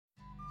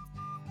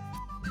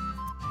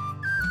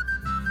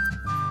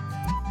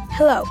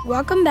Hello,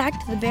 welcome back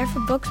to the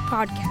Barefoot Books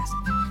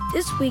podcast.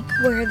 This week,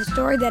 we'll hear the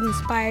story that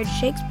inspired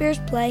Shakespeare's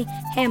play,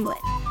 Hamlet.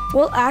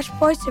 Will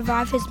Ashboy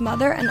survive his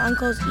mother and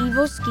uncle's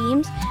evil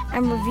schemes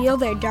and reveal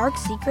their dark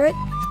secret?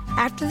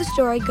 After the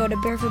story, go to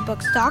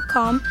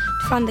barefootbooks.com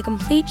to find the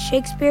complete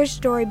Shakespeare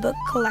Storybook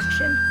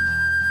collection.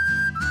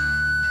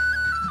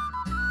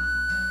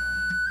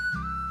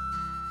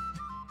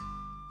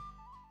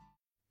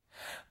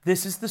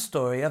 This is the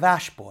story of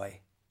Ashboy,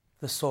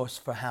 the source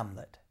for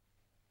Hamlet.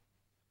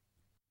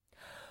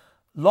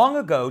 Long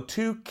ago,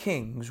 two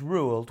kings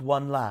ruled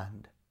one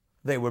land.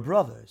 They were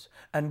brothers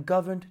and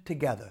governed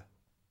together.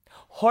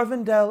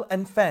 Horvendel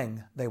and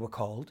Feng, they were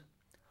called.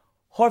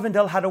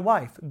 Horvendel had a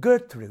wife,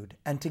 Gertrude,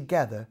 and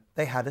together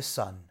they had a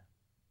son.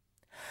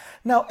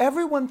 Now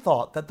everyone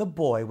thought that the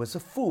boy was a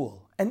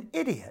fool, an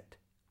idiot.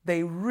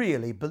 They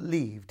really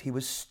believed he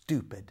was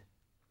stupid.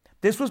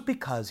 This was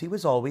because he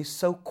was always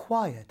so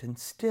quiet and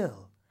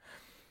still.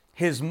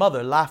 His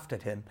mother laughed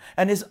at him,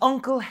 and his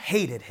uncle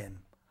hated him.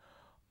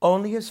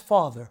 Only his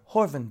father,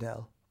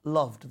 Horvendel,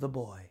 loved the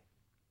boy.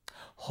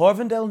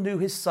 Horvendel knew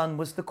his son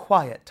was the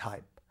quiet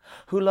type,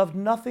 who loved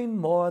nothing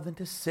more than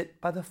to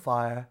sit by the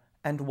fire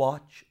and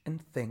watch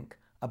and think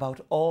about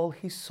all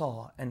he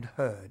saw and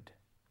heard.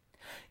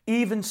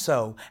 Even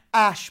so,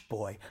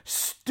 Ashboy,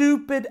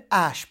 stupid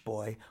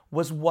Ashboy,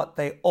 was what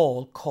they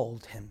all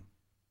called him.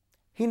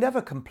 He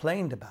never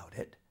complained about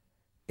it.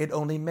 It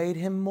only made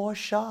him more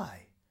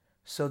shy,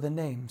 so the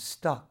name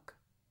stuck.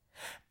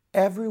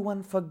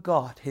 Everyone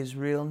forgot his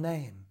real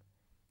name,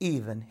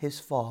 even his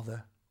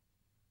father.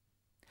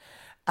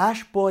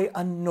 Ashboy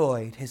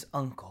annoyed his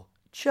uncle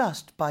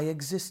just by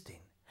existing.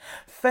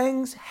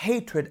 Feng's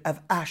hatred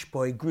of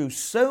Ashboy grew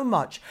so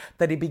much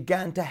that he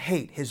began to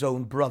hate his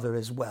own brother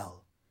as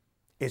well.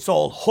 "It's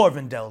all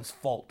Horvendel's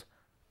fault,"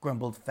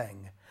 grumbled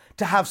Feng,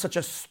 "to have such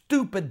a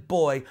stupid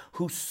boy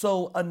who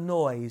so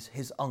annoys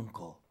his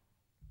uncle."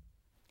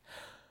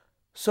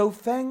 So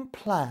Feng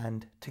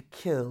planned to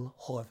kill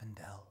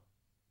Horvendel.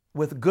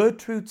 With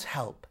Gertrude's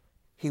help,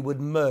 he would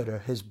murder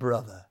his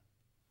brother.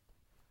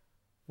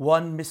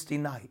 One misty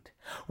night,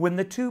 when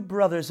the two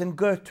brothers and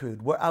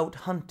Gertrude were out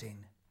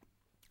hunting,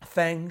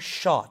 Feng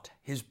shot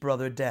his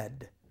brother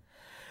dead.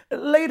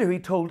 Later he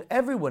told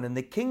everyone in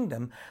the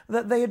kingdom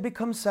that they had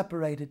become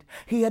separated.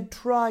 He had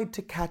tried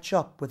to catch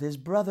up with his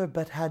brother,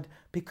 but had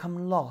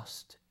become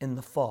lost in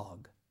the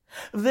fog.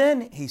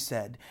 Then, he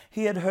said,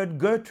 he had heard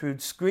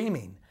Gertrude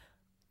screaming.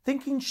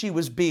 Thinking she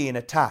was being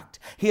attacked,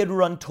 he had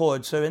run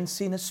towards her and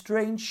seen a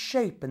strange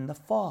shape in the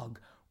fog,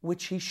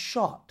 which he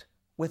shot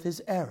with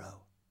his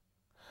arrow.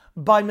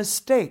 By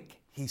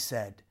mistake, he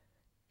said,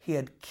 he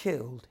had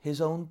killed his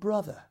own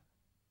brother.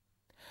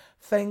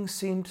 Feng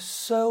seemed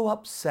so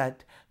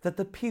upset that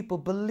the people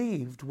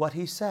believed what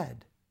he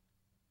said.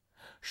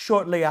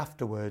 Shortly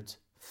afterwards,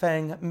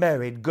 Feng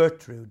married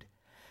Gertrude,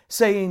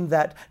 saying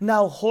that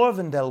now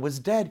Horvendel was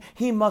dead,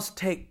 he must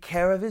take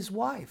care of his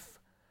wife.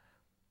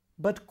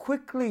 But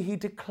quickly he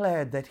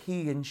declared that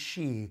he and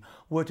she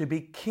were to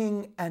be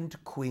king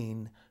and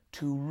queen,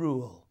 to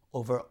rule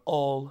over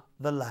all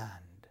the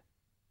land.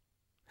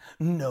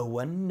 "No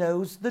one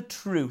knows the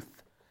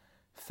truth,"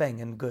 Feng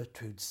and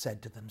Gertrude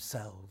said to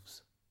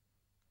themselves.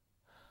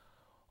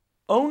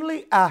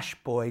 Only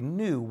Ashboy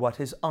knew what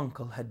his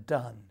uncle had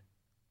done.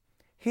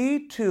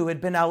 He too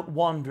had been out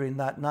wandering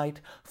that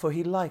night, for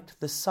he liked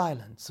the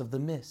silence of the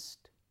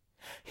mist.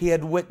 He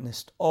had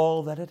witnessed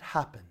all that had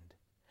happened,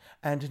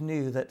 and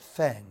knew that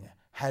Feng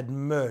had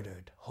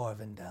murdered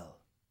Horvendel.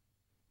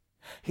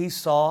 He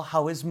saw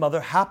how his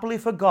mother happily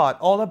forgot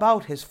all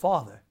about his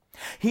father.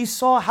 He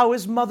saw how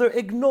his mother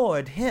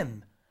ignored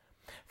him.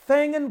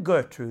 Feng and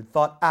Gertrude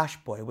thought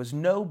Ashboy was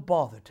no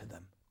bother to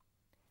them.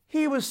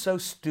 He was so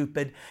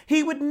stupid,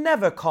 he would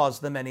never cause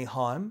them any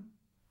harm.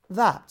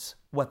 That's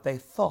what they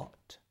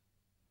thought.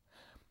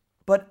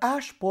 But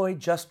Ashboy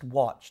just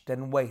watched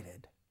and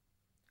waited.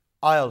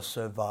 "I'll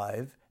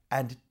survive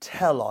and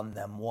tell on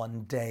them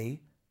one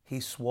day," he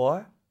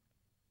swore.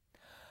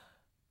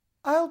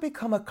 "I'll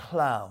become a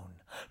clown.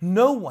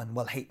 No one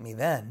will hate me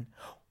then.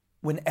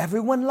 When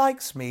everyone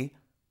likes me,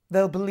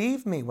 they'll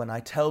believe me when I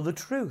tell the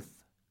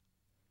truth."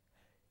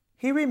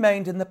 He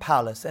remained in the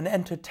palace and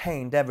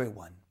entertained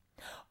everyone.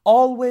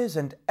 Always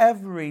and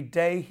every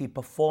day he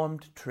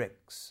performed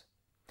tricks.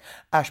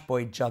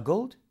 Ashboy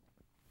juggled.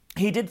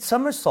 He did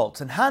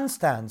somersaults and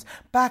handstands,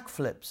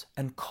 backflips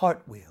and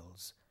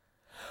cartwheels.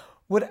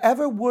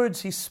 Whatever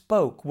words he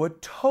spoke were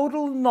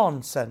total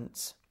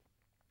nonsense.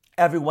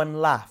 Everyone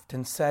laughed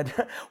and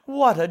said,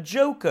 "What a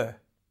joker!"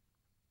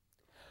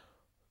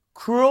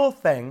 Cruel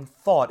Feng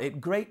thought it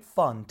great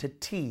fun to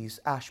tease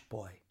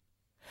Ashboy.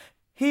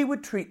 He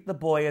would treat the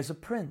boy as a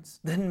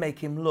prince, then make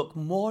him look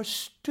more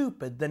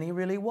stupid than he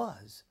really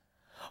was.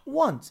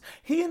 Once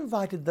he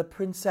invited the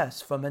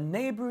princess from a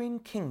neighboring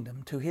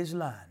kingdom to his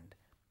land.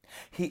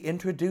 He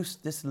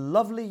introduced this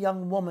lovely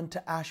young woman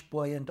to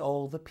Ashboy and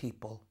all the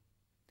people.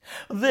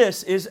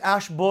 "This is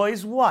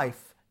Ashboy's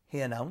wife,"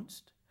 he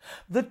announced.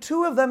 "The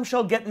two of them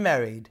shall get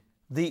married,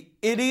 the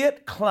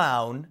idiot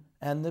clown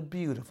and the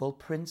beautiful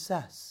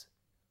princess."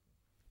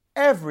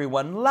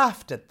 Everyone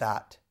laughed at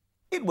that.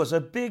 It was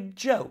a big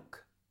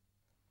joke.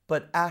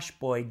 But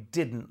Ashboy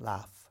didn't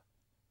laugh.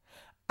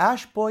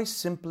 Ashboy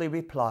simply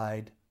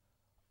replied,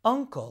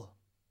 "Uncle,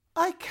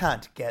 I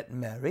can't get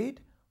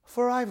married,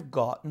 for I've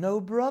got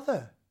no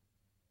brother.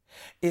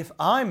 If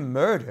I'm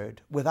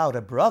murdered without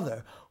a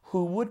brother,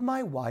 who would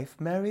my wife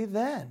marry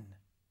then?"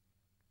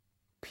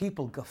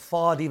 People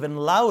guffawed even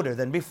louder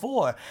than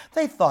before.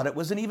 They thought it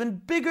was an even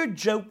bigger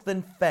joke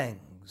than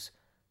Feng's.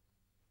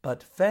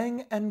 But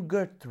Feng and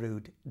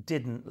Gertrude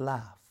didn't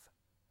laugh.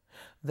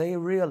 They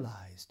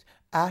realized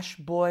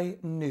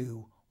Ashboy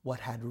knew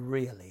what had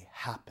really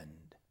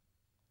happened.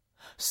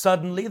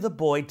 Suddenly the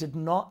boy did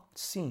not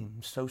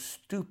seem so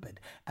stupid,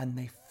 and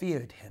they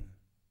feared him.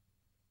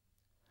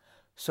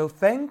 So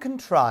Feng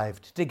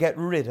contrived to get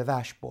rid of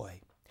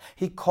Ashboy.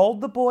 He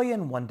called the boy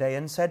in one day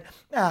and said,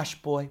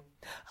 "Ashboy,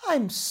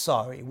 I'm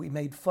sorry we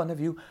made fun of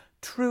you.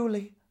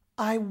 Truly,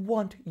 I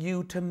want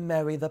you to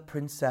marry the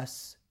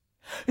princess.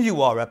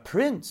 You are a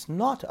prince,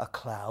 not a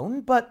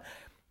clown, but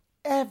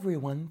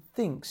everyone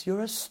thinks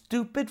you're a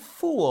stupid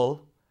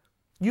fool.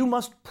 You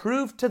must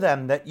prove to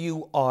them that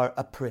you are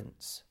a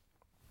prince."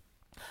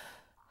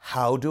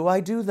 "How do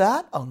I do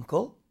that,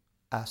 uncle?"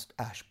 asked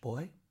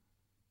Ashboy.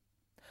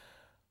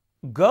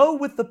 "Go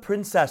with the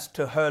princess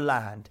to her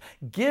land.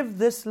 Give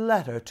this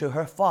letter to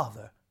her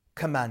father,"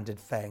 commanded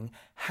Feng,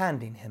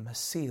 handing him a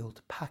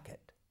sealed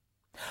packet.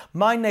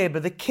 "My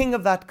neighbor, the king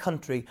of that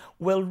country,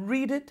 will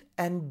read it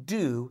and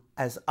do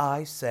as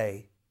I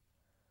say."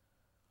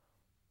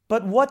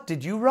 "But what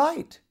did you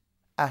write?"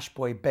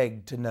 Ashboy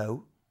begged to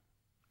know.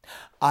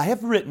 "I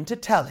have written to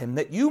tell him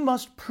that you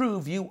must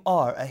prove you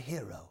are a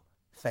hero,"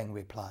 Feng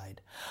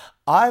replied.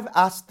 "I've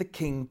asked the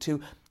king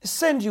to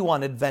send you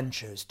on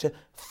adventures, to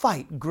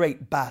fight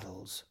great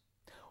battles.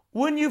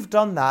 When you've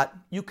done that,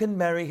 you can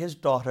marry his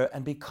daughter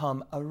and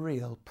become a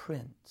real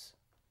prince."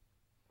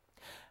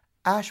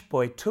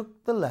 Ashboy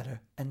took the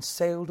letter and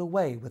sailed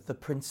away with the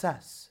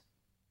princess.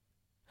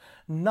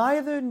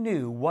 Neither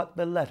knew what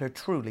the letter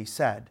truly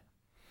said.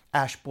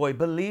 Ashboy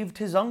believed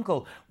his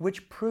uncle,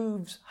 which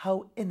proves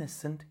how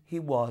innocent he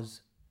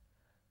was.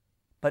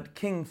 But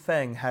King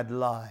Feng had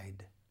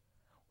lied.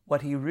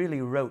 What he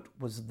really wrote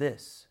was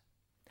this: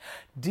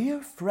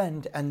 "Dear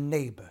friend and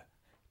neighbor,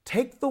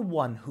 take the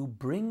one who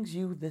brings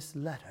you this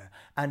letter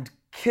and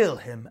kill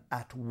him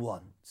at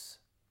once."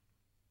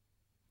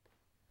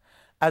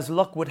 As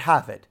luck would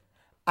have it,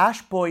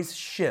 Ashboy's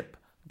ship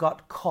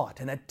got caught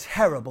in a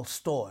terrible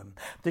storm.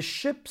 The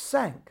ship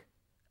sank,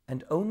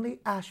 and only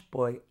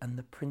Ashboy and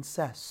the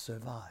princess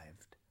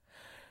survived.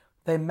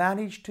 They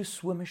managed to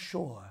swim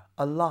ashore,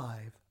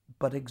 alive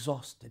but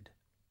exhausted.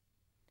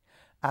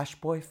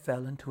 Ashboy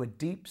fell into a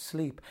deep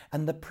sleep,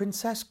 and the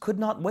princess could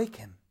not wake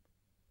him.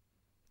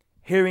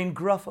 Hearing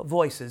gruff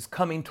voices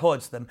coming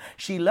towards them,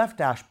 she left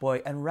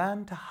Ashboy and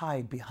ran to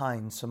hide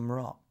behind some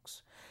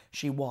rocks.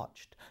 She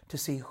watched to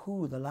see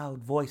who the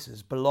loud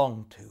voices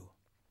belonged to.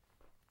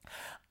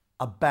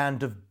 A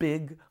band of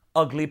big,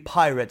 ugly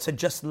pirates had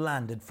just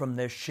landed from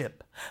their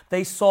ship.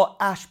 They saw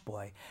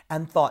Ashboy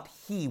and thought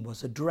he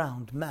was a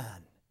drowned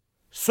man.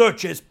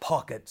 "Search his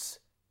pockets,"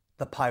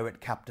 the pirate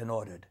captain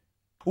ordered.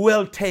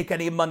 "We'll take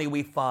any money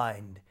we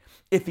find.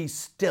 If he's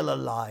still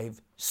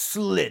alive,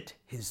 slit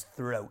his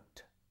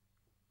throat."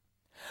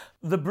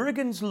 The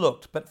brigands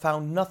looked but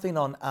found nothing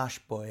on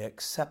Ashboy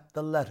except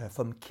the letter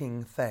from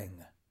King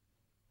Feng.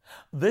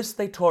 This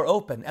they tore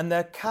open, and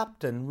their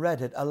captain read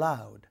it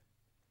aloud.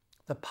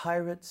 The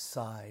pirates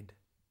sighed.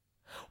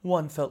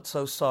 One felt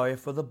so sorry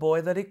for the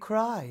boy that he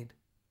cried.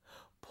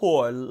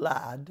 "Poor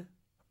lad,"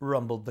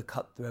 rumbled the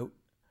cutthroat.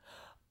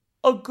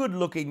 "A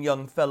good-looking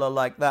young fellow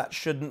like that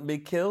shouldn't be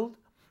killed,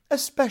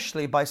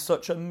 especially by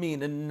such a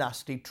mean and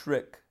nasty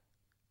trick."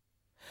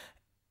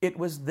 It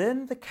was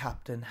then the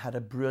captain had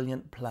a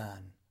brilliant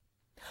plan.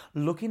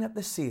 Looking at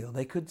the seal,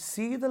 they could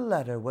see the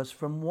letter was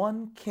from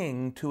one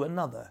king to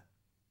another.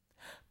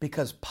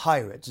 Because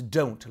pirates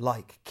don't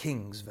like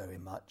kings very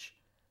much,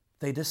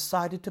 they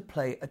decided to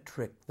play a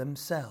trick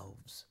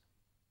themselves.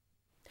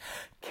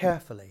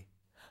 Carefully,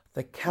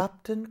 the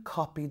captain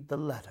copied the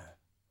letter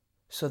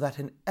so that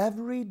in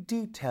every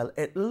detail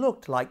it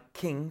looked like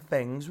King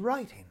Feng's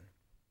writing.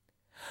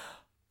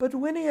 But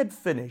when he had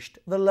finished,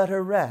 the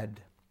letter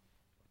read,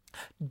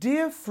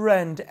 "Dear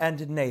friend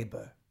and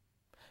neighbor,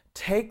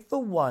 take the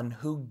one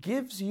who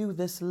gives you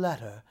this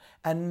letter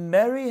and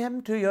marry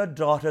him to your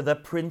daughter, the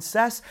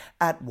princess,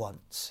 at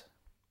once."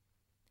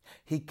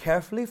 He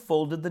carefully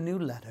folded the new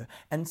letter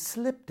and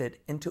slipped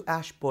it into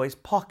Ashboy's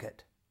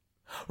pocket.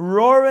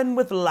 Roaring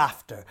with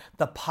laughter,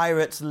 the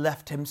pirates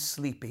left him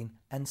sleeping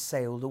and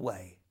sailed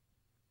away.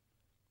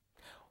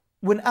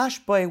 When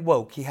Ashboy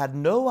woke, he had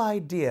no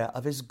idea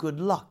of his good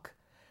luck,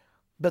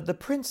 but the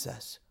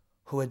princess,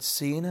 who had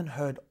seen and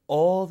heard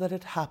all that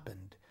had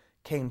happened,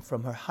 came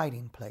from her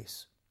hiding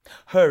place.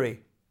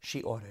 "Hurry,"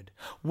 she ordered.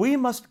 "We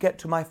must get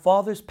to my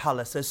father's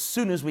palace as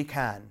soon as we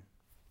can."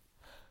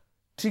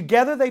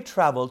 Together they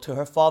traveled to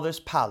her father's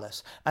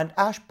palace, and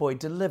Ashboy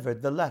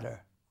delivered the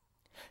letter.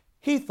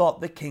 He thought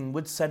the king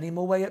would send him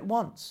away at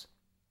once.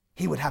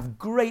 He would have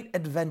great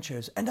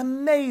adventures and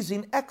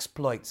amazing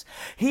exploits.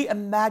 He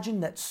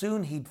imagined that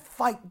soon he'd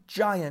fight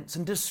giants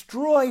and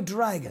destroy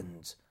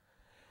dragons.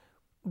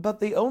 But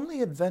the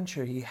only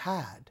adventure he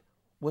had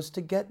was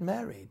to get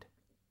married.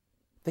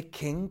 The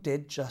king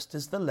did just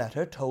as the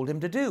letter told him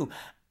to do.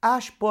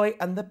 Ashboy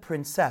and the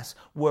princess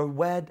were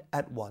wed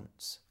at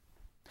once.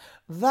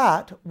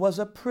 That was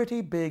a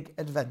pretty big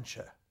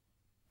adventure.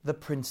 The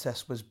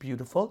princess was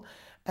beautiful,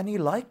 and he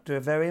liked her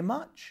very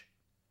much.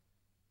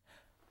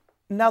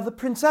 Now the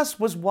princess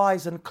was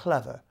wise and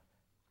clever,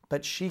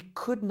 but she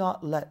could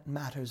not let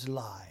matters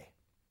lie.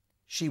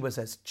 She was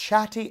as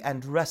chatty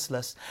and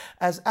restless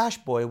as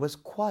Ashboy was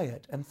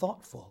quiet and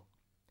thoughtful,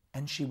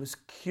 and she was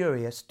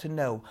curious to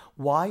know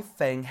why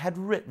Fang had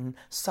written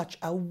such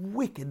a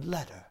wicked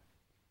letter.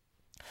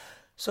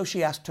 So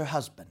she asked her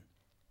husband,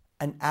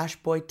 and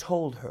Ashboy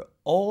told her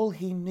all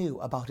he knew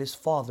about his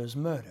father's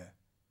murder.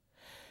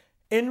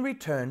 In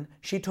return,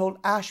 she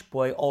told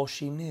Ashboy all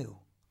she knew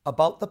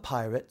about the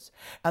pirates,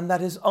 and that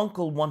his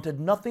uncle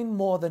wanted nothing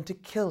more than to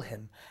kill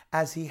him,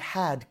 as he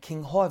had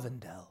King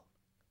Horvendel.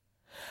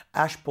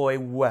 Ashboy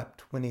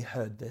wept when he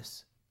heard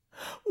this.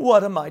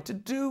 "What am I to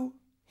do?"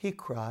 he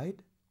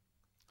cried.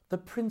 The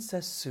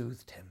princess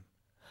soothed him.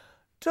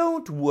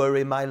 "Don't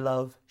worry, my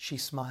love," she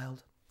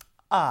smiled.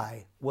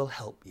 "I will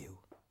help you."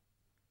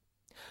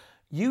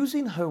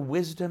 Using her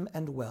wisdom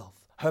and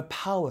wealth, her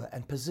power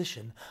and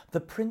position, the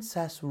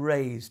princess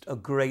raised a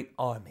great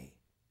army.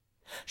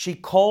 She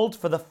called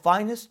for the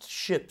finest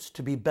ships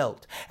to be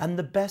built and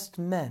the best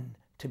men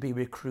to be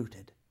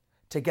recruited.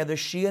 Together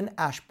she and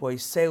Ashboy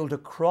sailed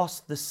across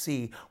the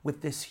sea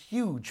with this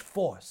huge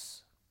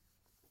force.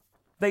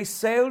 They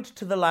sailed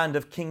to the land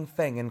of King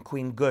Feng and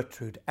Queen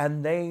Gertrude,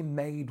 and they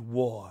made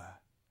war.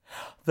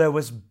 There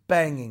was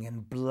banging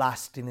and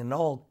blasting and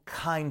all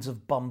kinds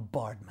of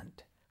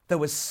bombardment. There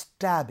was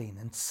stabbing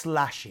and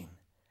slashing.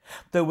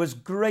 There was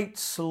great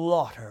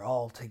slaughter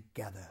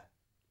altogether.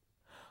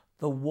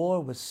 The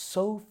war was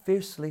so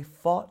fiercely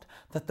fought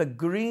that the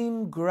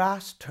green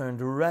grass turned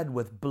red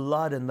with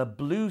blood and the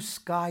blue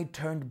sky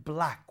turned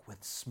black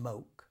with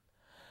smoke.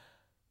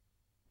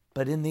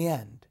 But in the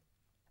end,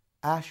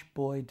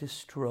 Ashboy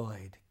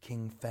destroyed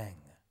King Feng.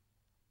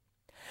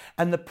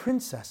 And the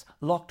princess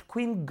locked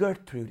Queen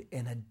Gertrude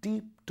in a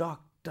deep,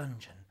 dark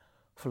dungeon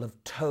full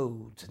of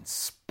toads and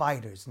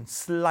spiders and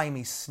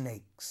slimy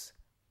snakes.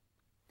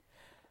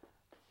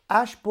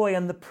 Ashboy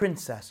and the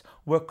princess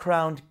were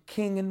crowned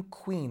king and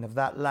queen of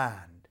that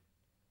land.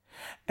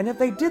 And if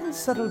they didn't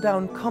settle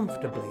down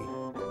comfortably,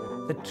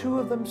 the two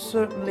of them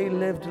certainly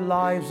lived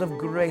lives of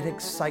great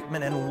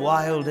excitement and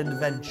wild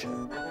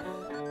adventure.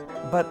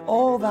 But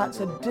all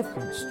that's a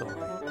different story,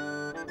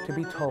 to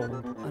be told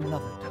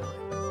another time.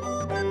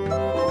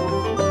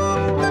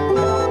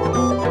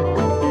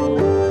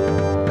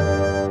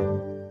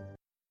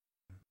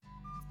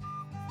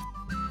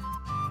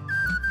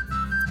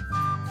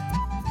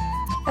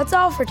 That's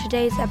all for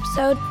today's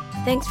episode.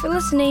 Thanks for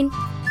listening.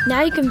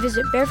 Now you can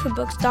visit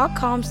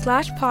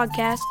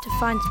barefootbooks.com/podcast to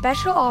find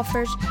special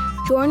offers,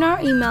 join our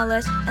email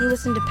list, and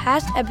listen to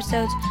past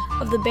episodes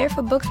of the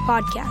Barefoot Books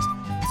podcast.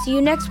 See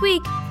you next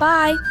week.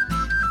 Bye.